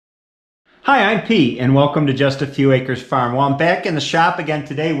Hi, I'm Pete, and welcome to Just a Few Acres Farm. Well, I'm back in the shop again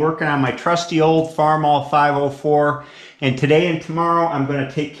today working on my trusty old Farmall 504, and today and tomorrow I'm going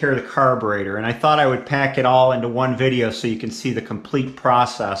to take care of the carburetor, and I thought I would pack it all into one video so you can see the complete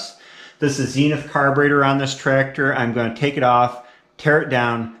process. This is Zenith carburetor on this tractor. I'm going to take it off, tear it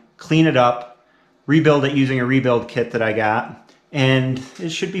down, clean it up, rebuild it using a rebuild kit that I got, and it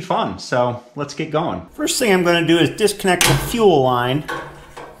should be fun, so let's get going. First thing I'm going to do is disconnect the fuel line.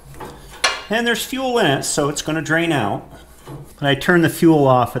 And there's fuel in it, so it's going to drain out. And I turn the fuel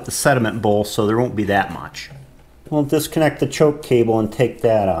off at the sediment bowl so there won't be that much. We'll disconnect the choke cable and take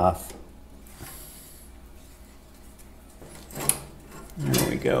that off. There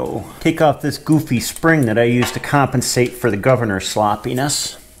we go. Take off this goofy spring that I use to compensate for the governor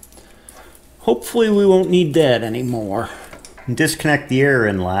sloppiness. Hopefully we won't need that anymore. And disconnect the air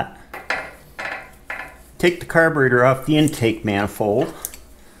inlet. Take the carburetor off the intake manifold.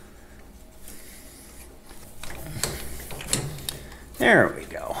 There we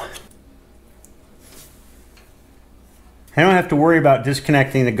go. I don't have to worry about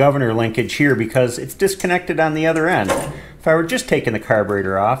disconnecting the governor linkage here because it's disconnected on the other end. If I were just taking the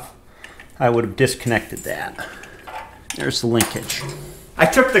carburetor off, I would have disconnected that. There's the linkage. I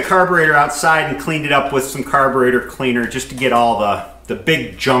took the carburetor outside and cleaned it up with some carburetor cleaner just to get all the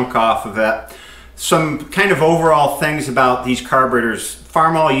big junk off of it. Some kind of overall things about these carburetors.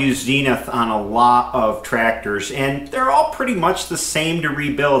 Farmall used Zenith on a lot of tractors, and they're all pretty much the same to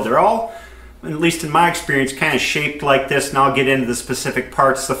rebuild. They're all, at least in my experience, kind of shaped like this, and I'll get into the specific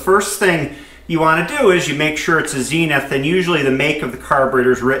parts. The first thing you want to do is you make sure it's a Zenith, and usually the make of the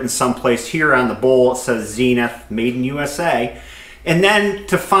carburetor is written someplace here on the bowl. It says Zenith, made in USA. And then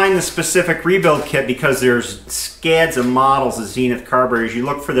to find the specific rebuild kit, because there's scads of models of Zenith carburetors, you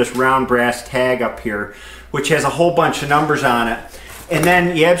look for this round brass tag up here, which has a whole bunch of numbers on it. And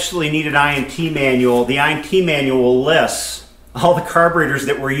then you absolutely need an I&T manual. The I&T manual lists all the carburetors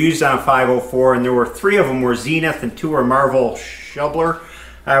that were used on a 504, and there were 3 of them were Zenith and 2 were Marvel Schubler.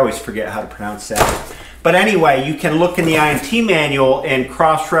 I always forget how to pronounce that. But anyway, you can look in the I&T manual and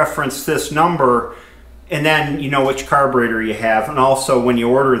cross-reference this number, and then you know which carburetor you have. And also when you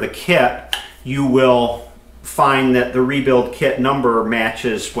order the kit, you will find that the rebuild kit number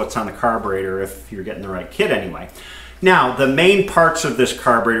matches what's on the carburetor if you're getting the right kit anyway. Now, the main parts of this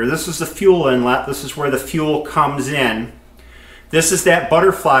carburetor, this is the fuel inlet. This is where the fuel comes in. This is that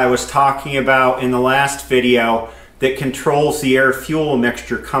butterfly I was talking about in the last video that controls the air-fuel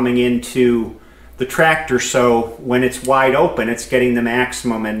mixture coming into the tractor, so when it's wide open, it's getting the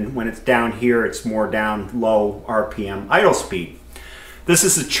maximum, and when it's down here, it's more down low RPM idle speed. This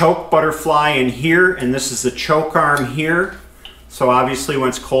is the choke butterfly in here, and this is the choke arm here. So obviously when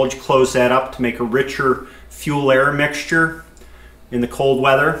it's cold, you close that up to make a richer fuel-air mixture in the cold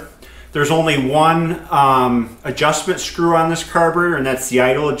weather. There's only one adjustment screw on this carburetor, and that's the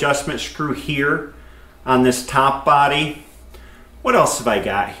idle adjustment screw here on this top body. What else have I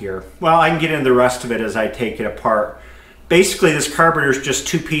got here? Well, I can get into the rest of it as I take it apart. Basically, this carburetor is just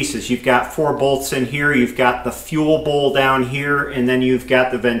 2 pieces. You've got 4 bolts in here, you've got the fuel bowl down here, and then you've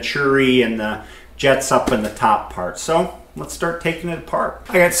got the venturi and the jets up in the top part. So let's start taking it apart.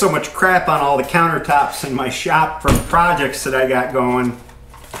 I got so much crap on all the countertops in my shop from projects that I got going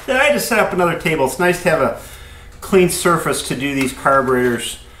that I had to set up another table. It's nice to have a clean surface to do these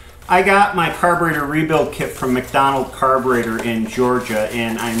carburetors. I got my carburetor rebuild kit from McDonald Carburetor in Georgia,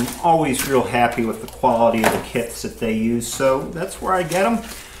 and I'm always real happy with the quality of the kits that they use, so that's where I get them.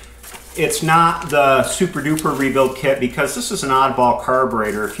 It's not the super duper rebuild kit because this is an oddball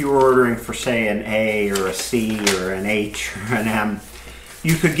carburetor. If you were ordering for, say, an A or a C or an H or an M,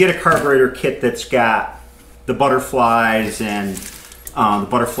 you could get a carburetor kit that's got the butterflies and the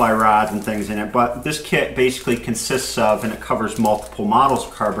butterfly rods and things in it, but this kit basically consists of, and it covers multiple models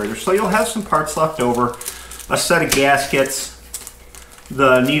of carburetors, so you'll have some parts left over, a set of gaskets,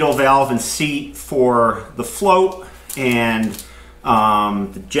 the needle valve and seat for the float, and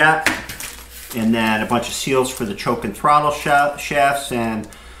the jet, and then a bunch of seals for the choke and throttle shafts, and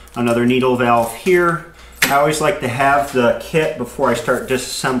another needle valve here. I always like to have the kit before I start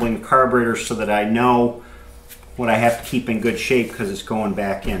disassembling the carburetor so that I know what I have to keep in good shape because it's going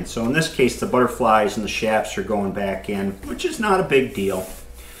back in. So in this case, the butterflies and the shafts are going back in, which is not a big deal.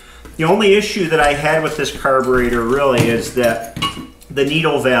 The only issue that I had with this carburetor really is that the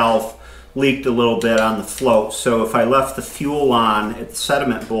needle valve leaked a little bit on the float. So if I left the fuel on at the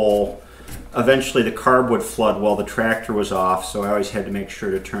sediment bowl, eventually the carb would flood while the tractor was off. So I always had to make sure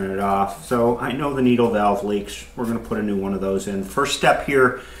to turn it off. So I know the needle valve leaks. We're going to put a new one of those in. The first step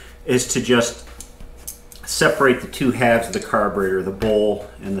here is to just separate the 2 halves of the carburetor, the bowl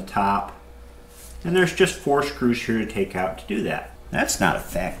and the top. And there's just 4 screws here to take out to do that. That's not a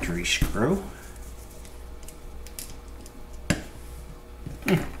factory screw.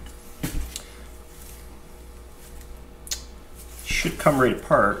 Should come right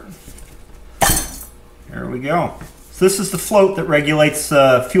apart. There we go. So this is the float that regulates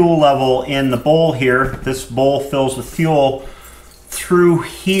the fuel level in the bowl here. This bowl fills with fuel through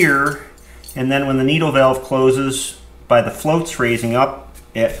here, and then when the needle valve closes, by the floats raising up,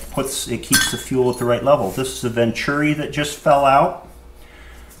 it keeps the fuel at the right level. This is a venturi that just fell out,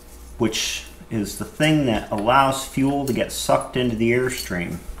 which is the thing that allows fuel to get sucked into the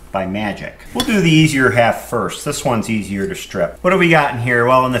airstream by magic. We'll do the easier half first. This one's easier to strip. What do we got in here?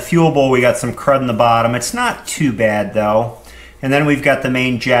 Well, in the fuel bowl we got some crud in the bottom. It's not too bad though. And then we've got the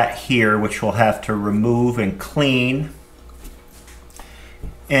main jet here, which we'll have to remove and clean.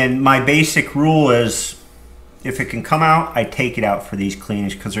 And my basic rule is, if it can come out, I take it out for these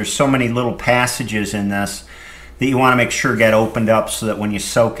cleanings, because there's so many little passages in this that you want to make sure get opened up so that when you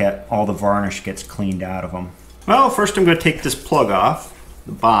soak it, all the varnish gets cleaned out of them. Well, first I'm going to take this plug off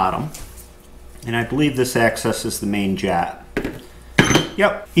the bottom, and I believe this accesses the main jet.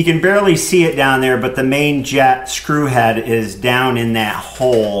 Yep, you can barely see it down there, but the main jet screw head is down in that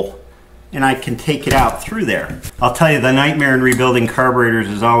hole, and I can take it out through there. I'll tell you, the nightmare in rebuilding carburetors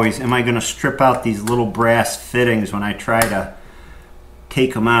is always, am I going to strip out these little brass fittings when I try to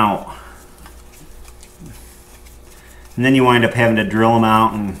take them out? And then you wind up having to drill them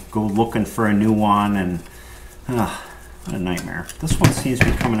out and go looking for a new one, and what a nightmare. This one seems to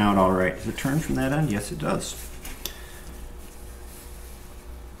be coming out all right. Does it turn from that end? Yes, it does.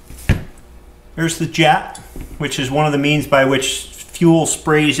 There's the jet, which is one of the means by which fuel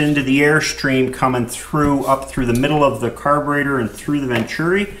sprays into the airstream coming through, up through the middle of the carburetor and through the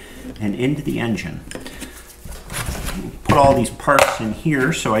venturi and into the engine. Put all these parts in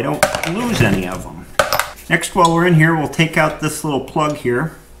here so I don't lose any of them. Next, while we're in here, we'll take out this little plug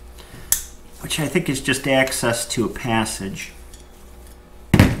here, which I think is just access to a passage.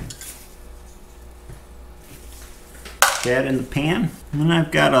 That in the pan. And then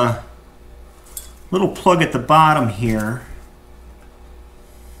I've got a little plug at the bottom here.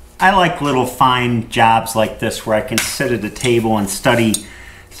 I like little fine jobs like this where I can sit at a table and study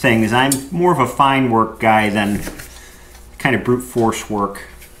things. I'm more of a fine work guy than kind of brute force work.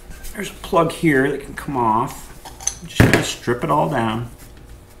 There's a plug here that can come off. I'm just going to strip it all down.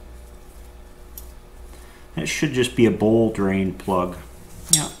 It should just be a bowl drain plug.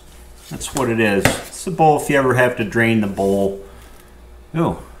 Yeah, that's what it is. It's a bowl if you ever have to drain the bowl.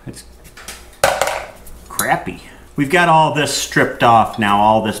 Oh, it's crappy. We've got all this stripped off now,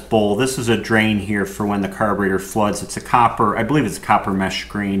 all this bowl. This is a drain here for when the carburetor floods. It's a copper, I believe it's a copper mesh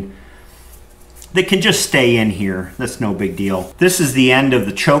screen that can just stay in here. That's no big deal. This is the end of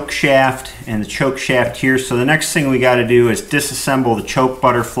the choke shaft and the choke shaft here. So the next thing we got to do is disassemble the choke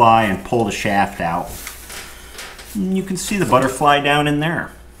butterfly and pull the shaft out. And you can see the butterfly down in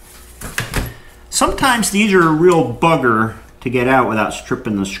there. Sometimes these are a real bugger to get out without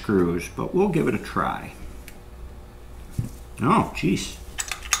stripping the screws, but we'll give it a try. Oh, geez.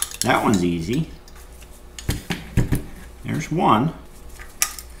 That one's easy. There's one.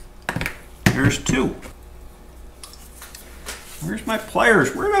 There's two. Where's my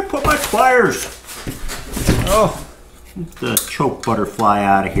pliers? Where did I put my pliers? Oh, get the choke butterfly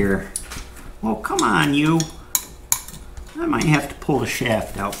out of here. Well, come on, you. I might have to pull the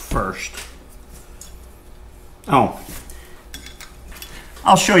shaft out first. Oh,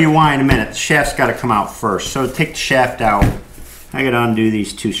 I'll show you why in a minute. The shaft's got to come out first. So to take the shaft out, I got to undo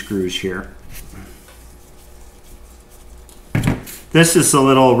these two screws here. This is the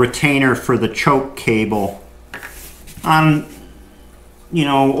little retainer for the choke cable. On, you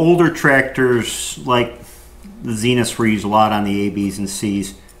know, older tractors like the Zenith we use a lot on the A, Bs, and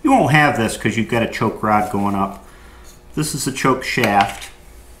Cs, you won't have this because you've got a choke rod going up. This is the choke shaft.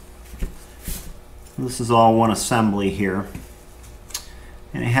 This is all one assembly here.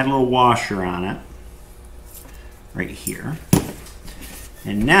 And it had a little washer on it right here.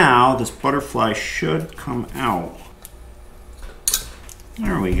 And now this butterfly should come out.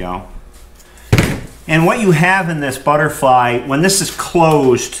 There we go. And what you have in this butterfly, when this is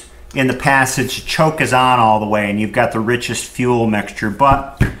closed in the passage, the choke is on all the way and you've got the richest fuel mixture.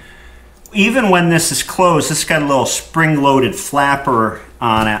 But even when this is closed, this has got a little spring-loaded flapper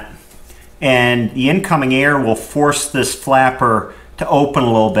on it. And the incoming air will force this flapper to open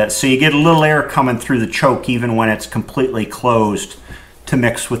a little bit. So you get a little air coming through the choke even when it's completely closed to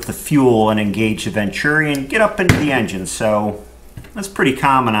mix with the fuel and engage the venturi and get up into the engine. So that's pretty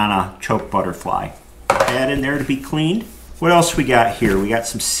common on a choke butterfly. Add in there to be cleaned. What else we got here? We got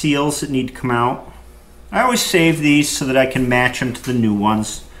some seals that need to come out. I always save these so that I can match them to the new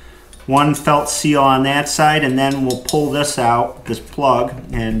ones. One felt seal on that side, and then we'll pull this out, this plug,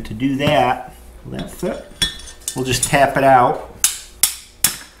 and to do that, will that fit? We'll just tap it out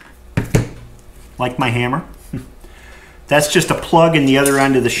like my hammer. That's just a plug in the other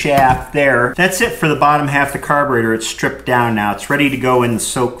end of the shaft there. That's it for the bottom half of the carburetor. It's stripped down now. It's ready to go in the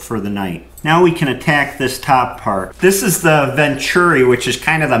soak for the night. Now we can attack this top part. This is the Venturi, which is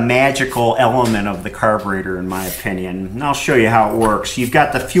kind of the magical element of the carburetor in my opinion. And I'll show you how it works. You've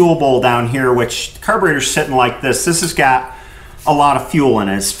got the fuel bowl down here, which the carburetor's sitting like this. This has got a lot of fuel in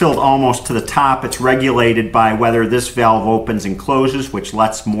it. It's filled almost to the top. It's regulated by whether this valve opens and closes, which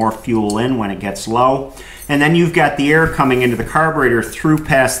lets more fuel in when it gets low. And then you've got the air coming into the carburetor through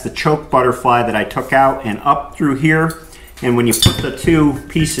past the choke butterfly that I took out and up through here. And when you put the two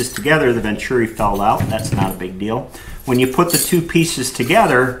pieces together, the Venturi fell out. That's not a big deal. When you put the two pieces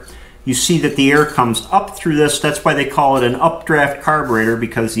together, you see that the air comes up through this. That's why they call it an updraft carburetor,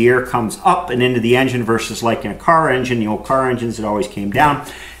 because the air comes up and into the engine versus like in a car engine. The old car engines, it always came down.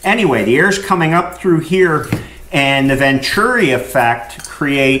 Anyway, the air's coming up through here, and the Venturi effect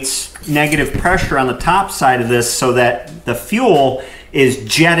creates negative pressure on the top side of this so that the fuel is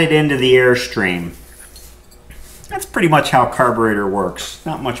jetted into the airstream. That's pretty much how a carburetor works.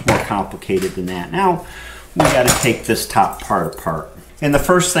 Not much more complicated than that. Now we got to take this top part apart. And the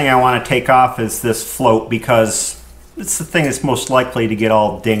first thing I want to take off is this float, because it's the thing that's most likely to get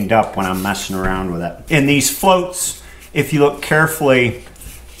all dinged up when I'm messing around with it. And these floats, if you look carefully,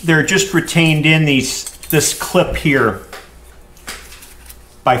 they're just retained in this clip here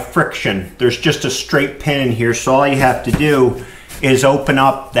by friction. There's just a straight pin in here, so all you have to do is open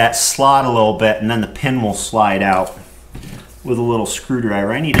up that slot a little bit and then the pin will slide out with a little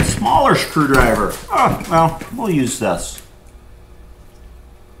screwdriver. I need a smaller screwdriver. Oh, well, we'll use this.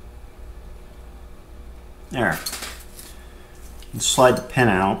 There. And slide the pin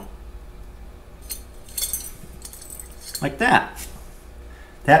out like that.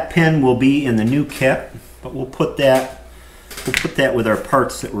 That pin will be in the new kit, but we'll put that with our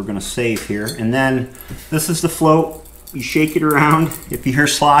parts that we're going to save here. And then this is the float. You shake it around. If you hear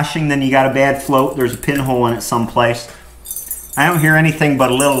sloshing, then you got a bad float. There's a pinhole in it someplace. I don't hear anything but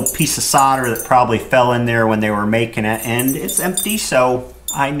a little piece of solder that probably fell in there when they were making it, and it's empty, so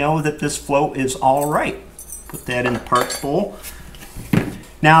I know that this float is all right. Put that in the parts bowl.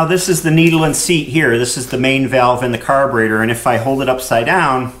 Now this is the needle and seat here. This is the main valve in the carburetor, and if I hold it upside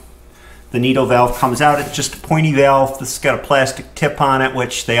down, the needle valve comes out. It's just a pointy valve. This has got a plastic tip on it,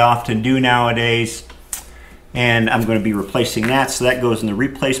 which they often do nowadays. And I'm going to be replacing that, so that goes in the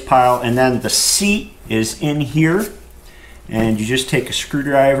replace pile. And then the seat is in here, and you just take a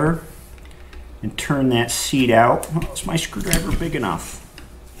screwdriver and turn that seat out. Oh, is my screwdriver big enough?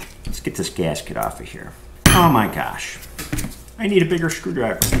 Let's get this gasket off of here. Oh my gosh, I need a bigger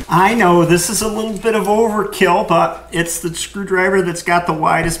screwdriver. I know this is a little bit of overkill, but it's the screwdriver that's got the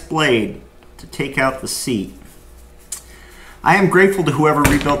widest blade to take out the seat. I am grateful to whoever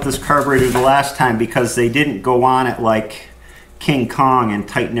rebuilt this carburetor the last time, because they didn't go on it like King Kong and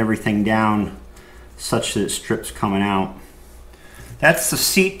tighten everything down such that it strips coming out. That's the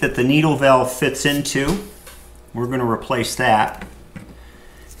seat that the needle valve fits into. We're going to replace that.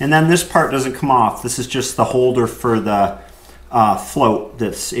 And then this part doesn't come off. This is just the holder for the float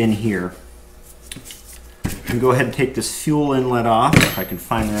that's in here. And go ahead and take this fuel inlet off, if I can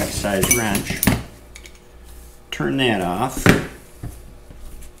find the right size wrench. Turn that off.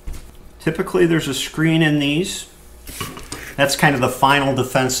 Typically there's a screen in these. That's kind of the final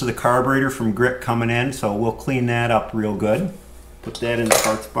defense of the carburetor from grit coming in, so we'll clean that up real good. Put that in the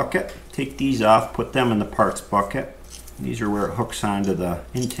parts bucket. Take these off, put them in the parts bucket. These are where it hooks onto the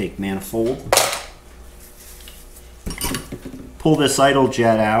intake manifold. Pull this idle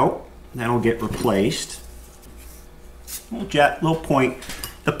jet out. That'll get replaced. Little jet, little point.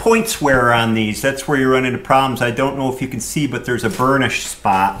 The points wear on these. That's where you run into problems. I don't know if you can see, but there's a burnish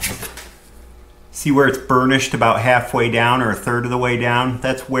spot. See where it's burnished about halfway down or a third of the way down?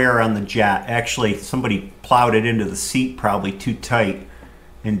 That's wear on the jet. Actually, somebody plowed it into the seat probably too tight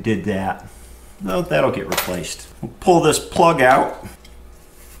and did that. Well, that'll get replaced. We'll pull this plug out.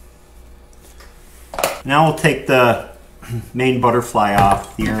 Now we'll take the main butterfly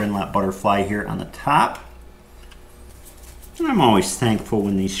off, the air inlet butterfly here on the top. And I'm always thankful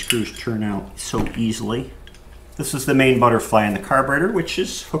when these screws turn out so easily. This is the main butterfly in the carburetor, which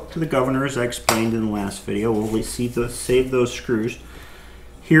is hooked to the governor, as I explained in the last video. We'll save those screws.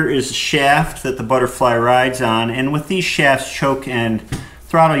 Here is a shaft that the butterfly rides on, and with these shafts, choke and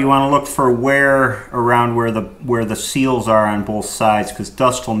Throttle, you want to look for wear around where the seals are on both sides, because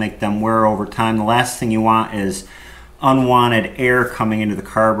dust will make them wear over time. The last thing you want is unwanted air coming into the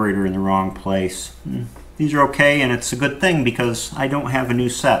carburetor in the wrong place. These are okay, and it's a good thing because I don't have a new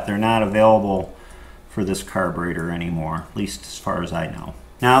set. They're not available for this carburetor anymore, at least as far as I know.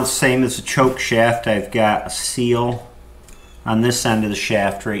 Now, the same as the choke shaft, I've got a seal on this end of the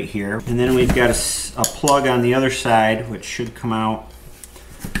shaft right here, and then we've got a plug on the other side, which should come out.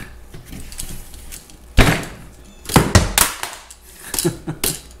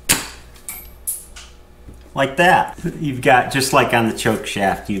 Like that. You've got, just like on the choke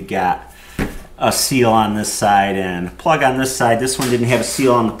shaft, you've got a seal on this side and a plug on this side. This one didn't have a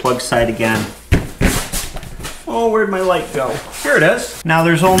seal on the plug side again. Oh, where'd my light go? Here it is. Now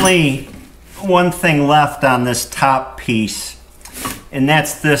there's only one thing left on this top piece, and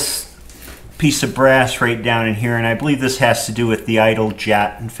that's this piece of brass right down in here, and I believe this has to do with the idle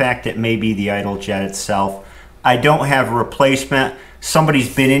jet. In fact, it may be the idle jet itself. I don't have a replacement.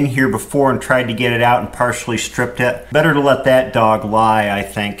 Somebody's been in here before and tried to get it out and partially stripped it. Better to let that dog lie, I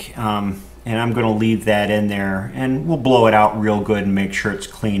think. And I'm going to leave that in there, and we'll blow it out real good and make sure it's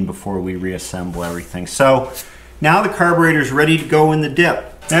clean before we reassemble everything. So now the carburetor's ready to go in the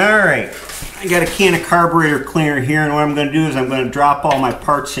dip. All right, I got a can of carburetor cleaner here, and what I'm going to do is I'm going to drop all my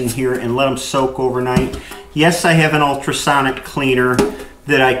parts in here and let them soak overnight. Yes, I have an ultrasonic cleaner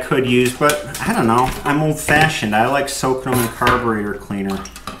that I could use, but I don't know. I'm old-fashioned. I like soaking them in carburetor cleaner,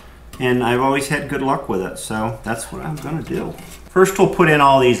 and I've always had good luck with it, so that's what I'm going to do. First, we'll put in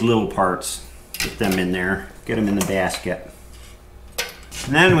all these little parts. Get them in there. Get them in the basket.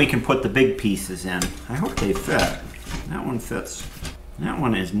 And then we can put the big pieces in. I hope they fit. That one fits. That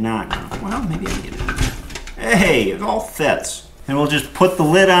one is not gonna. Well, maybe I can get it in there. Hey, it all fits. And we'll just put the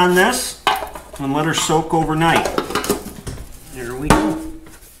lid on this and let her soak overnight. There we go.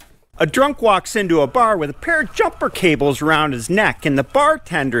 A drunk walks into a bar with a pair of jumper cables around his neck, and the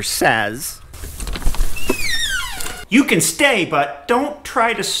bartender says, "You can stay, but don't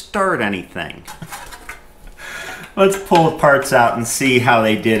try to start anything." Let's pull the parts out and see how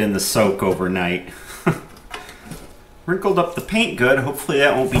they did in the soak overnight. Wrinkled up the paint good. Hopefully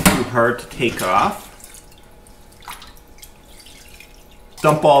that won't be too hard to take off.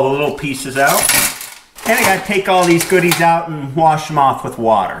 Dump all the little pieces out. And I gotta take all these goodies out and wash them off with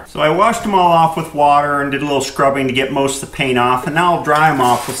water. So I washed them all off with water and did a little scrubbing to get most of the paint off, and now I'll dry them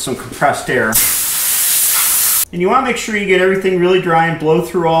off with some compressed air. And you want to make sure you get everything really dry and blow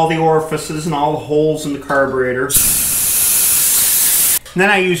through all the orifices and all the holes in the carburetor. And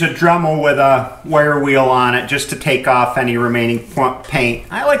then I use a Dremel with a wire wheel on it just to take off any remaining paint.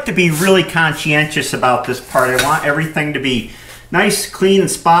 I like to be really conscientious about this part. I want everything to be nice, clean, and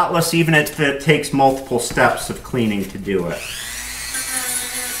spotless, even if it takes multiple steps of cleaning to do it.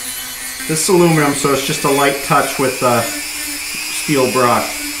 This is aluminum, so it's just a light touch with a steel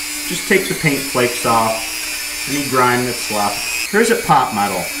brush. Just take the paint flakes off, any grime that's left. Or is it pot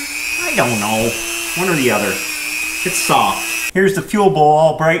metal? I don't know. One or the other. It's soft. Here's the fuel bowl,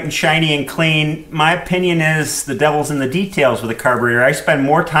 all bright and shiny and clean. My opinion is the devil's in the details with a carburetor. I spend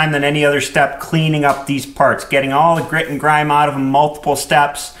more time than any other step cleaning up these parts, getting all the grit and grime out of them, multiple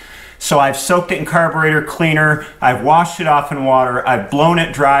steps. So I've soaked it in carburetor cleaner, I've washed it off in water, I've blown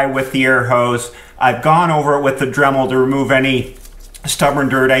it dry with the air hose, I've gone over it with the Dremel to remove any stubborn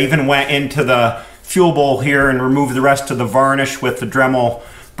dirt. I even went into the fuel bowl here and removed the rest of the varnish with the Dremel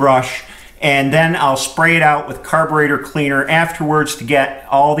brush. And then I'll spray it out with carburetor cleaner afterwards to get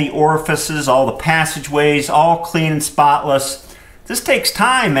all the orifices, all the passageways, all clean and spotless. This takes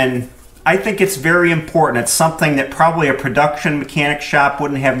time, and I think it's very important. It's something that probably a production mechanic shop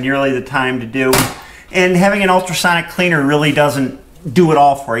wouldn't have nearly the time to do. And having an ultrasonic cleaner really doesn't do it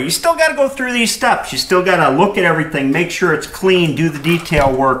all for you. You still got to go through these steps. You still got to look at everything, make sure it's clean, do the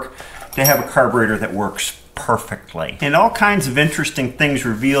detail work to have a carburetor that works perfectly. And all kinds of interesting things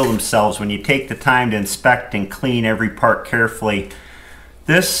reveal themselves when you take the time to inspect and clean every part carefully.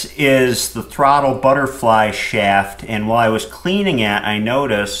 This is the throttle butterfly shaft, and while I was cleaning it, I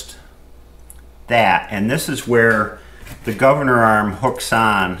noticed that, and this is where the governor arm hooks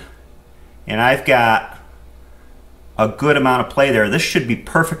on, and I've got a good amount of play there. This should be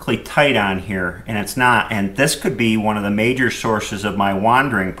perfectly tight on here, and it's not, and this could be one of the major sources of my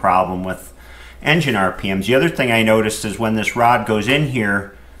wandering problem with engine RPMs. The other thing I noticed is when this rod goes in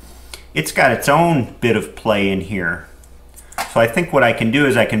here, it's got its own bit of play in here. So I think what I can do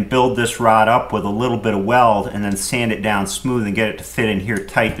is I can build this rod up with a little bit of weld and then sand it down smooth and get it to fit in here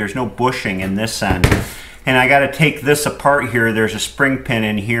tight. There's no bushing in this end. And I got to take this apart here. There's a spring pin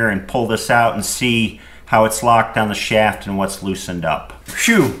in here and pull this out and see how it's locked on the shaft and what's loosened up.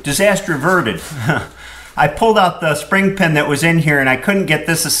 Phew, disaster averted. I pulled out the spring pin that was in here and I couldn't get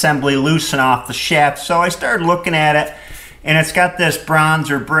this assembly loose and off the shaft, so I started looking at it, and it's got this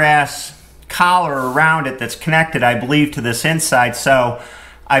bronze or brass collar around it that's connected, I believe, to this inside. So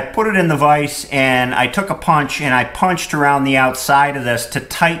I put it in the vise and I took a punch and I punched around the outside of this to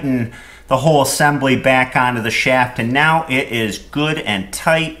tighten the whole assembly back onto the shaft, and now it is good and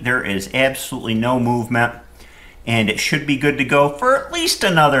tight. There is absolutely no movement, and it should be good to go for at least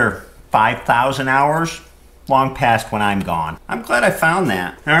another 5,000 hours, long past when I'm gone. I'm glad I found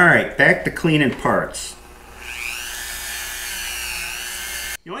that. All right, back to cleaning parts.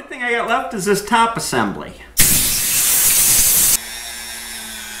 The only thing I got left is this top assembly.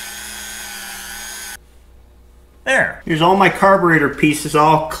 There. Here's all my carburetor pieces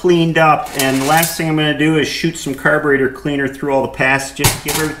all cleaned up, and the last thing I'm going to do is shoot some carburetor cleaner through all the passages,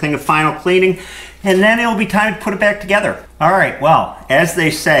 give everything a final cleaning, and then it'll be time to put it back together. All right, well, as they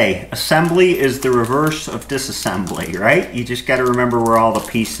say, assembly is the reverse of disassembly, right? You just got to remember where all the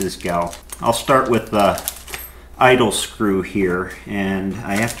pieces go. I'll start with the idle screw here, and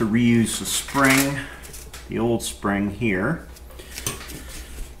I have to reuse the spring, the old spring here.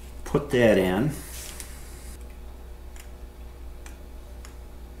 Put that in.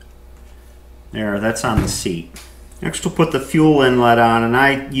 There, that's on the seat. Next we'll put the fuel inlet on, and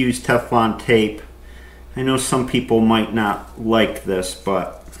I use Teflon tape. I know some people might not like this,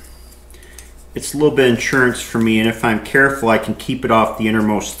 but it's a little bit of insurance for me, and if I'm careful I can keep it off the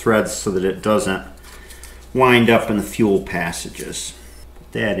innermost threads so that it doesn't wind up in the fuel passages.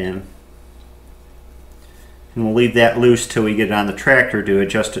 Put that in. And we'll leave that loose till we get it on the tractor to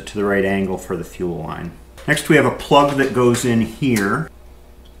adjust it to the right angle for the fuel line. Next we have a plug that goes in here.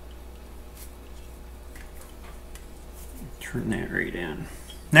 Turn that right in.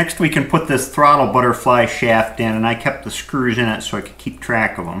 Next we can put this throttle butterfly shaft in, and I kept the screws in it so I could keep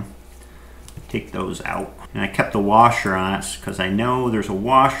track of them. Take those out. And I kept the washer on it because I know there's a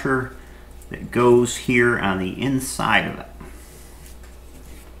washer that goes here on the inside of it.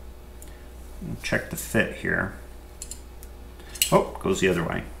 We'll check the fit here. Oh, it goes the other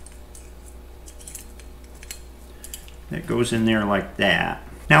way. That goes in there like that.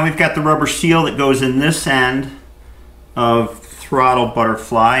 Now we've got the rubber seal that goes in this end of throttle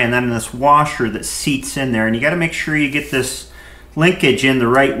butterfly, and then this washer that seats in there, and you got to make sure you get this linkage in the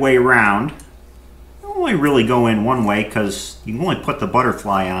right way round. It'll only really go in one way because you can only put the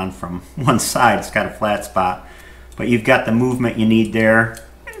butterfly on from one side. It's got a flat spot, but you've got the movement you need there,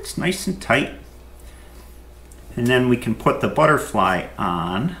 and it's nice and tight. And then we can put the butterfly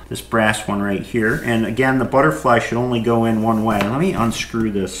on, this brass one right here, and again the butterfly should only go in one way. Let me unscrew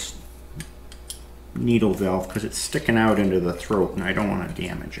this needle valve because it's sticking out into the throat and I don't want to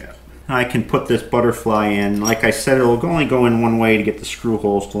damage it. I can put this butterfly in. Like I said, it'll only go in one way to get the screw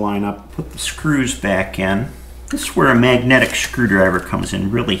holes to line up. Put the screws back in. This is where a magnetic screwdriver comes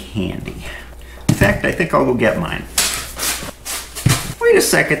in really handy. In fact, I think I'll go get mine. Wait a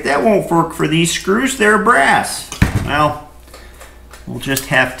second, that won't work for these screws. They're brass. Well, we'll just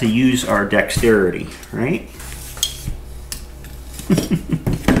have to use our dexterity, right?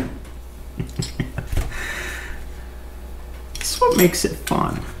 What makes it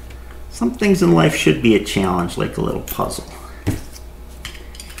fun. Some things in life should be a challenge, like a little puzzle.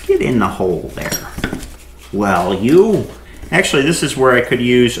 Get in the hole there. Well, you. Actually, this is where I could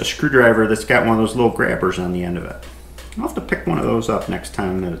use a screwdriver that's got one of those little grabbers on the end of it. I'll have to pick one of those up next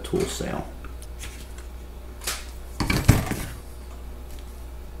time I'm at a tool sale.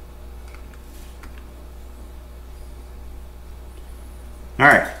 All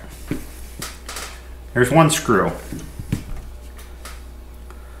right. There's one screw.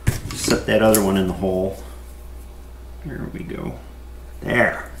 Set that other one in the hole. There we go.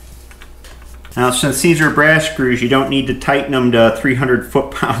 There. Now, since these are brass screws, you don't need to tighten them to 300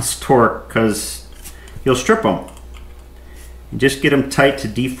 foot-pounds torque because you'll strip them. You just get them tight to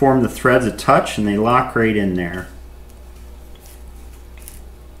deform the threads a touch, and they lock right in there.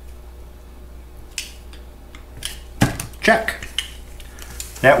 Check.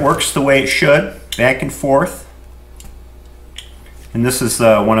 That works the way it should, back and forth. And this is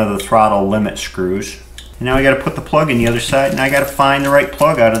one of the throttle limit screws. And now I got to put the plug in the other side, and I got to find the right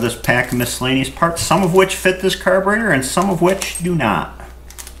plug out of this pack of miscellaneous parts, some of which fit this carburetor and some of which do not.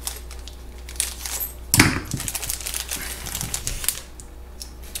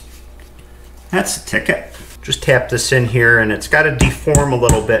 That's the ticket. Just tap this in here, and it's got to deform a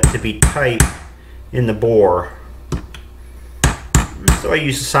little bit to be tight in the bore. So I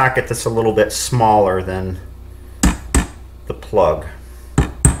use a socket that's a little bit smaller than the plug.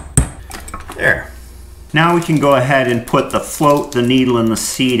 There. Now we can go ahead and put the float, the needle, and the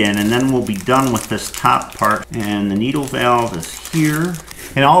seat in, and then we'll be done with this top part. And the needle valve is here.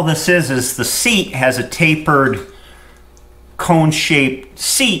 And all this is the seat has a tapered cone-shaped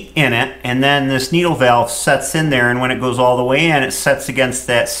seat in it, and then this needle valve sets in there, and when it goes all the way in, it sets against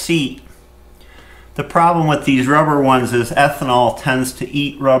that seat. The problem with these rubber ones is ethanol tends to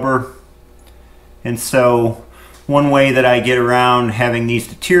eat rubber, and so one way that I get around having these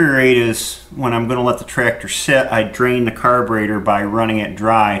deteriorate is when I'm going to let the tractor sit, I drain the carburetor by running it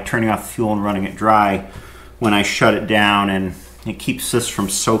dry, turning off the fuel and running it dry when I shut it down, and it keeps this from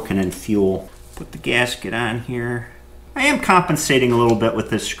soaking in fuel. Put the gasket on here. I am compensating a little bit with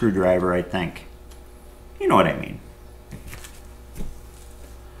this screwdriver, I think. You know what I mean.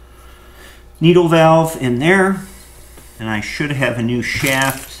 Needle valve in there, and I should have a new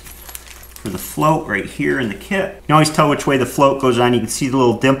shaft for the float right here in the kit. You can always tell which way the float goes on. You can see the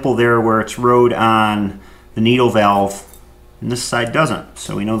little dimple there where it's rode on the needle valve, and this side doesn't.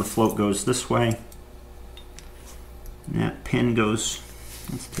 So we know the float goes this way. And that pin goes,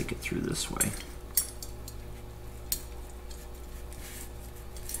 let's take it through this way.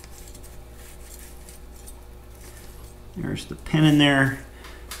 There's the pin in there,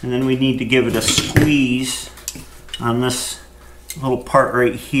 and then we need to give it a squeeze on this little part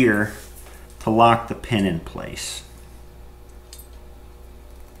right here to lock the pin in place.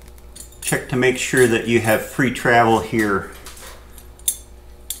 Check to make sure that you have free travel here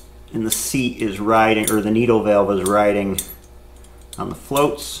and the seat is riding, or the needle valve is riding on the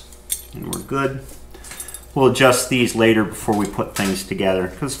floats, and we're good. We'll adjust these later before we put things together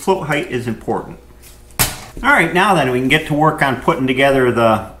because float height is important. Alright, now then we can get to work on putting together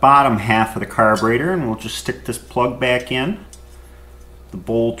the bottom half of the carburetor, and we'll just stick this plug back in, the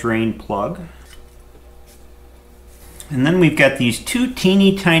bowl drain plug. And then we've got these two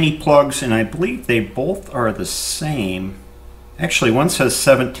teeny tiny plugs, and I believe they both are the same. Actually, one says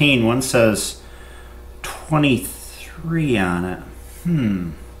 17, one says 23 on it.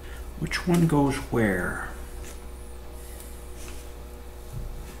 Which one goes where?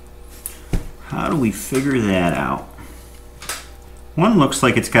 How do we figure that out? One looks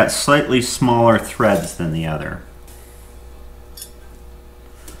like it's got slightly smaller threads than the other.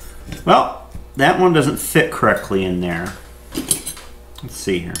 Well, that one doesn't fit correctly in there. Let's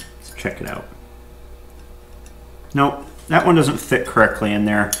see here. Let's check it out. Nope, that one doesn't fit correctly in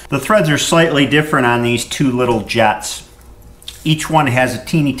there. The threads are slightly different on these two little jets. Each one has a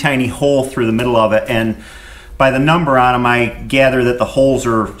teeny tiny hole through the middle of it, and by the number on them, I gather that the holes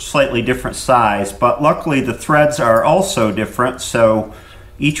are slightly different size, but luckily the threads are also different, so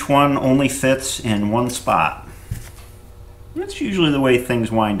each one only fits in one spot. That's usually the way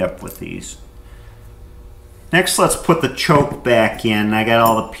things wind up with these. Next, let's put the choke back in. I got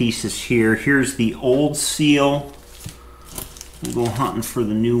all the pieces here. Here's the old seal. We'll go hunting for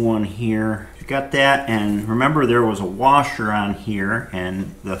the new one here. Got that, and remember there was a washer on here,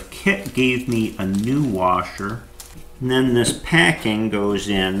 and the kit gave me a new washer. And then this packing goes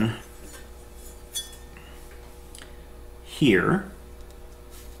in here,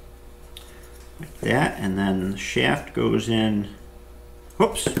 like that, and then the shaft goes in.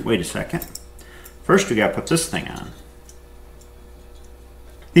 Whoops, wait a second. First we gotta put this thing on.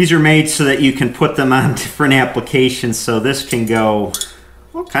 These are made so that you can put them on different applications, so this can go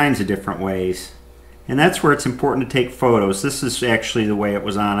all kinds of different ways. And that's where it's important to take photos. This is actually the way it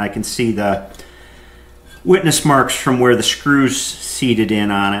was on. I can see the witness marks from where the screws seated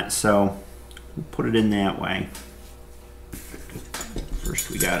in on it, so we'll put it in that way. First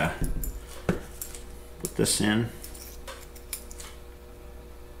we gotta put this in.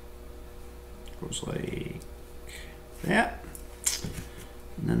 Goes like that.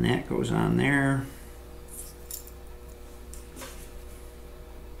 And then that goes on there.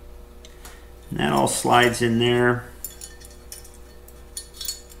 And that all slides in there.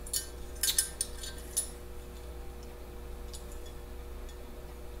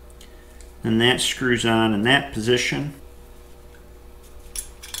 And that screws on in that position.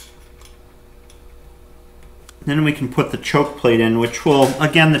 Then we can put the choke plate in, which will,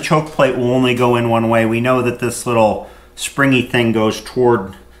 again, the choke plate will only go in one way. We know that this little springy thing goes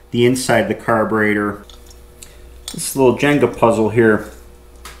toward the inside of the carburetor. This little Jenga puzzle here.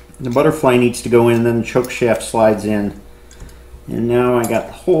 The butterfly needs to go in, and then the choke shaft slides in. And now I got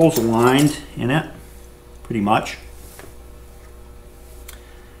the holes aligned in it, pretty much.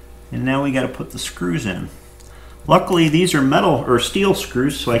 And now we got to put the screws in. Luckily, these are metal or steel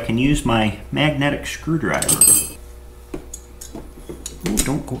screws, so I can use my magnetic screwdriver. Ooh,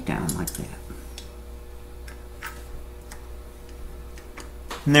 don't go down like that.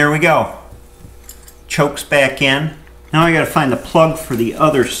 And there we go. chokes back in. Now I got to find the plug for the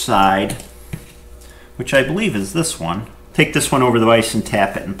other side, which I believe is this one. Take this one over the vise and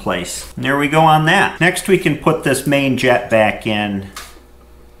tap it in place. And there we go on that. Next we can put this main jet back in.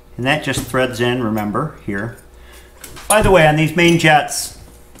 And that just threads in, remember, here. By the way, on these main jets,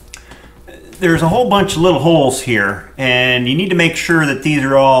 there's a whole bunch of little holes here. And you need to make sure that these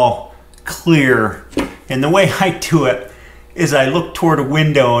are all clear. And the way I do it is I look toward a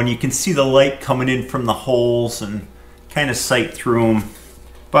window and you can see the light coming in from the holes and kind of sight through them.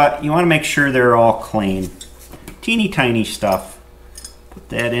 But you want to make sure they're all clean. Teeny tiny stuff. Put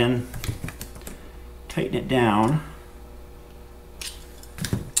that in, tighten it down.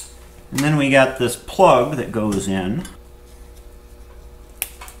 And then we got this plug that goes in.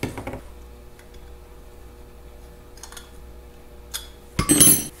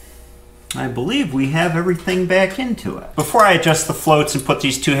 I believe we have everything back into it. Before I adjust the floats and put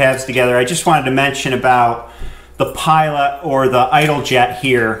these two halves together, I just wanted to mention about the pilot or the idle jet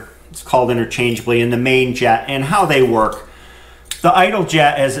here. It's called interchangeably, and the main jet and how they work. The idle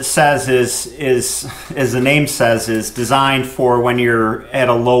jet, as it says, is as the name says, is designed for when you're at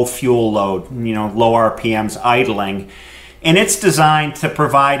a low fuel load, you know, low RPMs idling. And it's designed to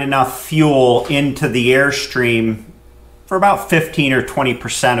provide enough fuel into the airstream for about 15 or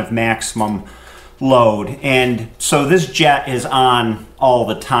 20% of maximum load. And so this jet is on all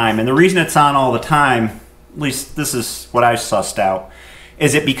the time. And the reason it's on all the time, at least this is what I sussed out,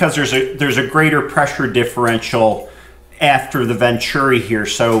 is it because there's a greater pressure differential after the venturi here.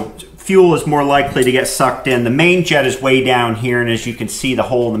 So fuel is more likely to get sucked in. The main jet is way down here, and as you can see, the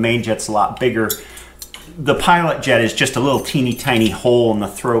hole in the main jet's a lot bigger. The pilot jet is just a little teeny tiny hole in the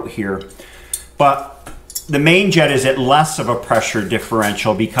throat here. But the main jet is at less of a pressure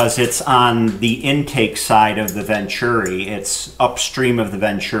differential because it's on the intake side of the venturi. It's upstream of the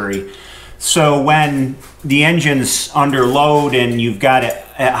venturi. So when the engine's under load and you've got it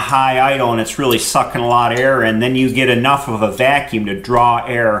at high idle and it's really sucking a lot of air in, then you get enough of a vacuum to draw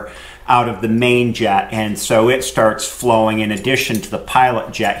air out of the main jet, and so it starts flowing in addition to the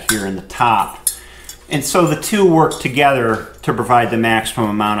pilot jet here in the top. And so the two work together to provide the maximum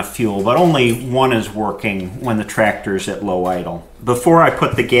amount of fuel, but only one is working when the tractor's at low idle. Before I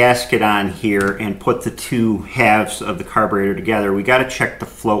put the gasket on here and put the two halves of the carburetor together, we got to check the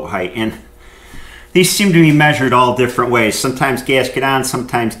float height. And these seem to be measured all different ways. Sometimes gasket on,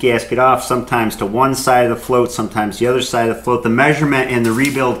 sometimes gasket off, sometimes to one side of the float, sometimes the other side of the float. The measurement in the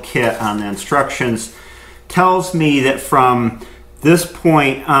rebuild kit on the instructions tells me that from this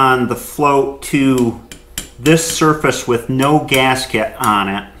point on the float to this surface with no gasket on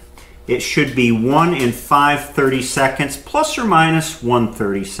it, it should be 1 in 5/32 plus or minus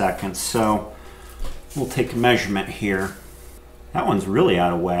 1/32. So we'll take a measurement here. That one's really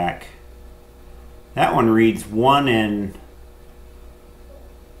out of whack. That one reads 1 in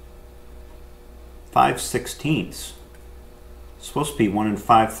 5/16. It's supposed to be 1 in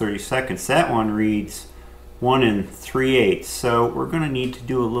 5/32. That one reads 1 in 3/8. So we're going to need to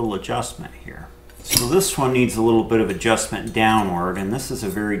do a little adjustment here. So this one needs a little bit of adjustment downward, and this is a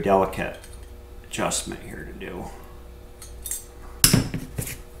very delicate adjustment here to do.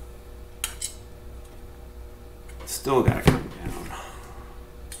 Still got to come down.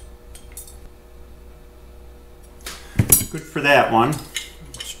 Good for that one.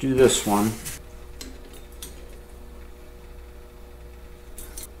 Let's do this one.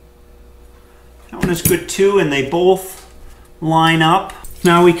 That one is good too, and they both line up.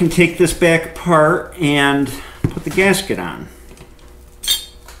 Now we can take this back apart and put the gasket on.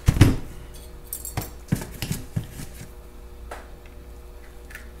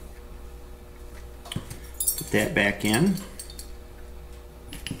 Put that back in.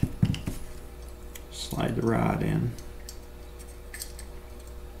 Slide the rod in.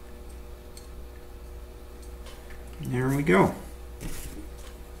 And there we go.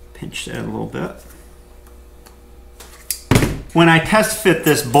 Pinch that a little bit. When I test fit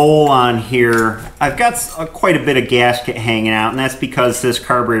this bowl on here, I've got quite a bit of gasket hanging out, and that's because this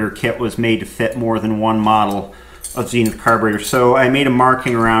carburetor kit was made to fit more than one model of Zenith carburetor. So I made a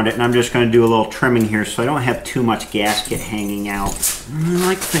marking around it, and I'm just going to do a little trimming here so I don't have too much gasket hanging out. I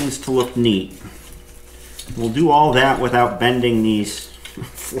like things to look neat. We'll do all that without bending these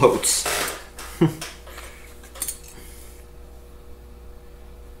floats.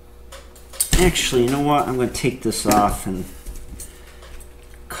 Actually, you know what? I'm going to take this off and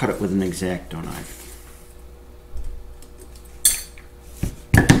cut it with an X-Acto knife.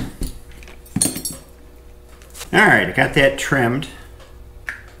 Alright, I got that trimmed.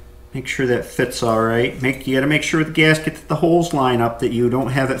 Make sure that fits alright. You got to make sure with the gasket that the holes line up, that you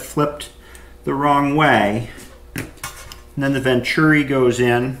don't have it flipped the wrong way. And then the venturi goes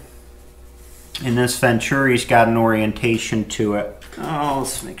in, and this venturi's got an orientation to it. Oh,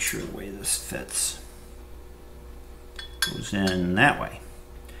 let's make sure the way this fits. Goes in that way.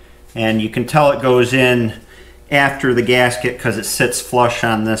 And you can tell it goes in after the gasket because it sits flush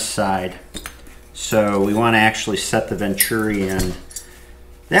on this side. So we want to actually set the venturi in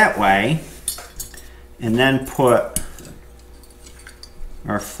that way, and then put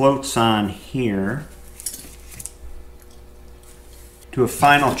our floats on here. Do a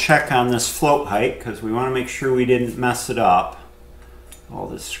final check on this float height because we want to make sure we didn't mess it up. All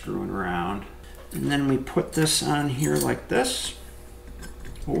this screwing around. And then we put this on here like this,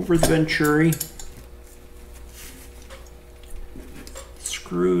 over the venturi.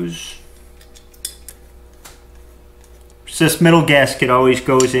 Screws. So this middle gasket always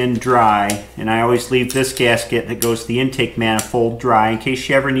goes in dry, and I always leave this gasket that goes to the intake manifold dry in case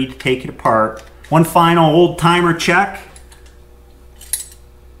you ever need to take it apart. One final old timer check.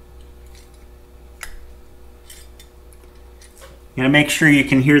 You gotta make sure you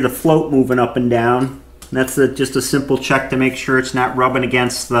can hear the float moving up and down. And that's just a simple check to make sure it's not rubbing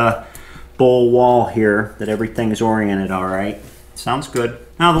against the bowl wall here, that everything is oriented all right. Sounds good.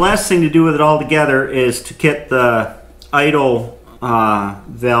 Now the last thing to do with it all together is to get the idle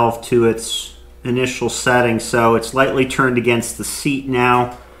valve to its initial setting. So it's lightly turned against the seat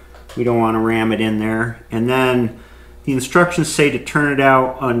now. We don't want to ram it in there. And then the instructions say to turn it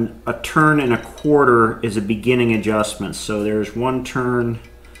out on a turn and a quarter is a beginning adjustment. So there's 1 turn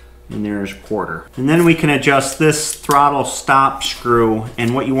and there's a quarter. And then we can adjust this throttle stop screw.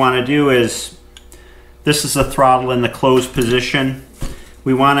 And what you want to do is, this is the throttle in the closed position.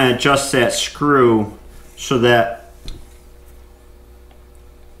 We want to adjust that screw so that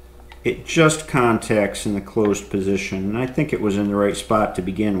it just contacts in the closed position. And I think it was in the right spot to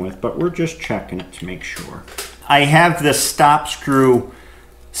begin with, but we're just checking it to make sure. I have this stop screw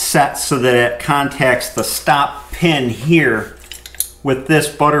set so that it contacts the stop pin here with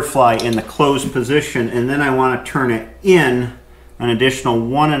this butterfly in the closed position, and then I want to turn it in an additional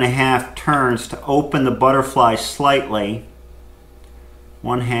 1.5 turns to open the butterfly slightly.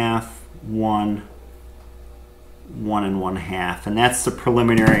 1/2, 1, 1 1/2, and that's the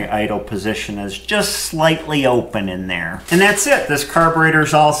preliminary idle position, is just slightly open in there. And that's it. This carburetor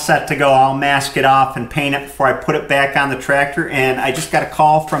is all set to go. I'll mask it off and paint it before I put it back on the tractor. And I just got a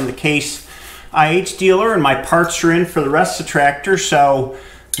call from the Case IH dealer, and my parts are in for the rest of the tractor, so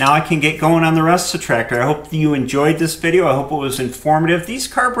now I can get going on the rest of the tractor. I hope you enjoyed this video. I hope it was informative. These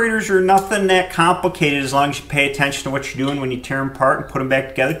carburetors are nothing that complicated as long as you pay attention to what you're doing when you tear them apart and put them back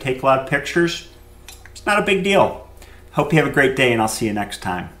together, take a lot of pictures. It's not a big deal. Hope you have a great day, and I'll see you next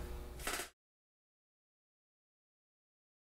time.